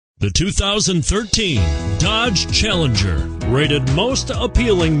The 2013 Dodge Challenger, rated most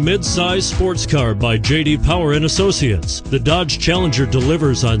appealing mid-size sports car by J.D. Power and Associates. The Dodge Challenger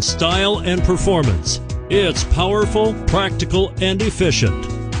delivers on style and performance. It's powerful, practical, and efficient.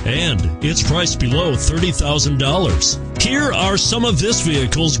 And it's priced below $30,000. Here are some of this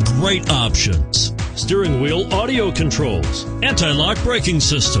vehicle's great options: steering wheel audio controls, anti-lock braking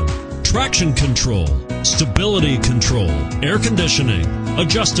system, traction control, stability control, air conditioning,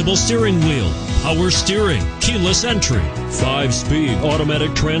 adjustable steering wheel, power steering, keyless entry, 5-speed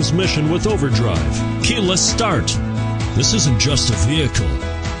automatic transmission with overdrive, keyless start. This isn't just a vehicle,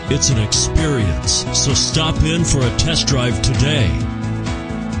 it's an experience. So stop in for a test drive today.